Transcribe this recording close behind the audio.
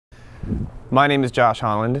My name is Josh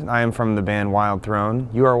Holland. I am from the band Wild Throne.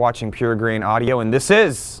 You are watching Pure Grain Audio, and this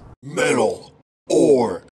is... Metal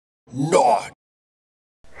or not.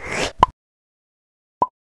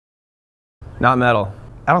 Not metal.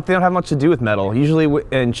 They don't have much to do with metal. Usually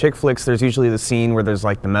in chick flicks, there's usually the scene where there's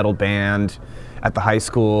like the metal band at the high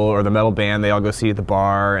school, or the metal band they all go see at the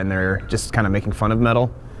bar, and they're just kind of making fun of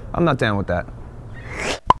metal. I'm not down with that.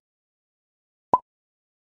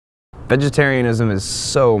 Vegetarianism is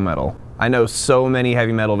so metal. I know so many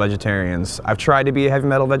heavy metal vegetarians. I've tried to be a heavy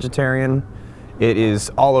metal vegetarian. It is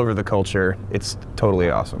all over the culture. It's totally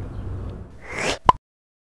awesome.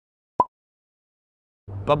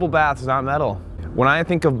 Bubble bath is not metal. When I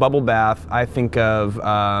think of bubble bath, I think of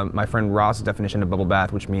my friend Ross's definition of bubble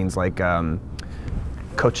bath, which means like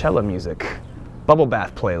Coachella music. Bubble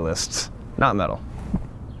bath playlists, not metal.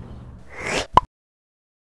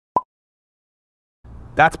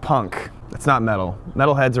 That's punk. That's not metal.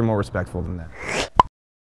 Metalheads are more respectful than that.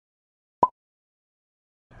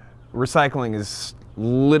 Recycling is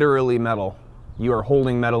literally metal. You are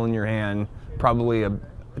holding metal in your hand, probably a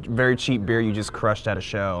very cheap beer you just crushed at a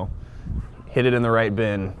show. Hit it in the right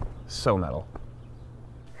bin. So metal.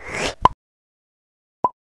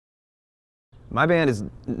 My band is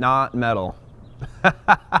not metal.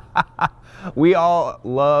 We all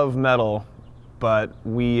love metal, but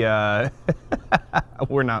we're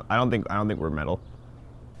not. I don't think we're metal.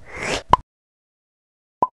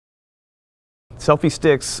 Selfie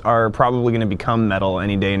sticks are probably going to become metal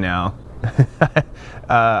any day now.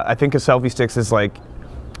 I think of selfie sticks as like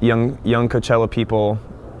young Coachella people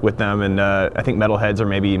with them, and I think metalheads are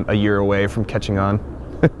maybe a year away from catching on.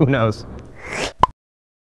 Who knows?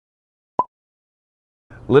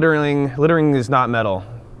 Littering is not metal.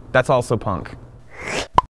 That's also punk.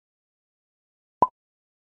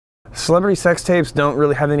 Celebrity sex tapes don't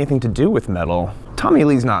really have anything to do with metal. Tommy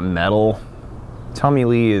Lee's not metal. Tommy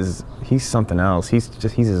Lee he's something else. He's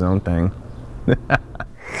his own thing.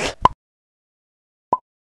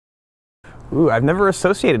 Ooh, I've never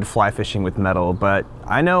associated fly fishing with metal, but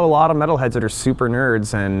I know a lot of metalheads that are super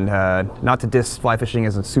nerds, and not to diss fly fishing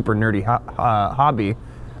as a super nerdy hobby,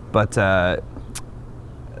 but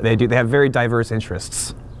they have very diverse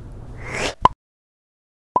interests.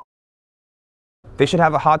 They should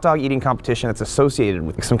have a hot dog eating competition that's associated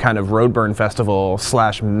with some kind of road burn festival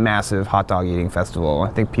 / massive hot dog eating festival.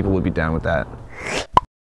 I think people would be down with that.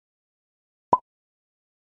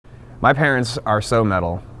 My parents are so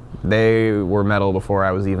metal. They were metal before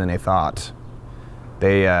I was even a thought.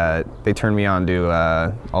 They turned me on to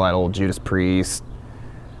all that old Judas Priest,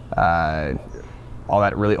 all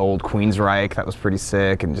that really old Queensryche, that was pretty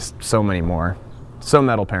sick, and just so many more. So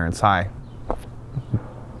metal, parents, hi.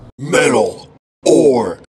 Metal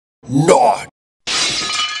or not.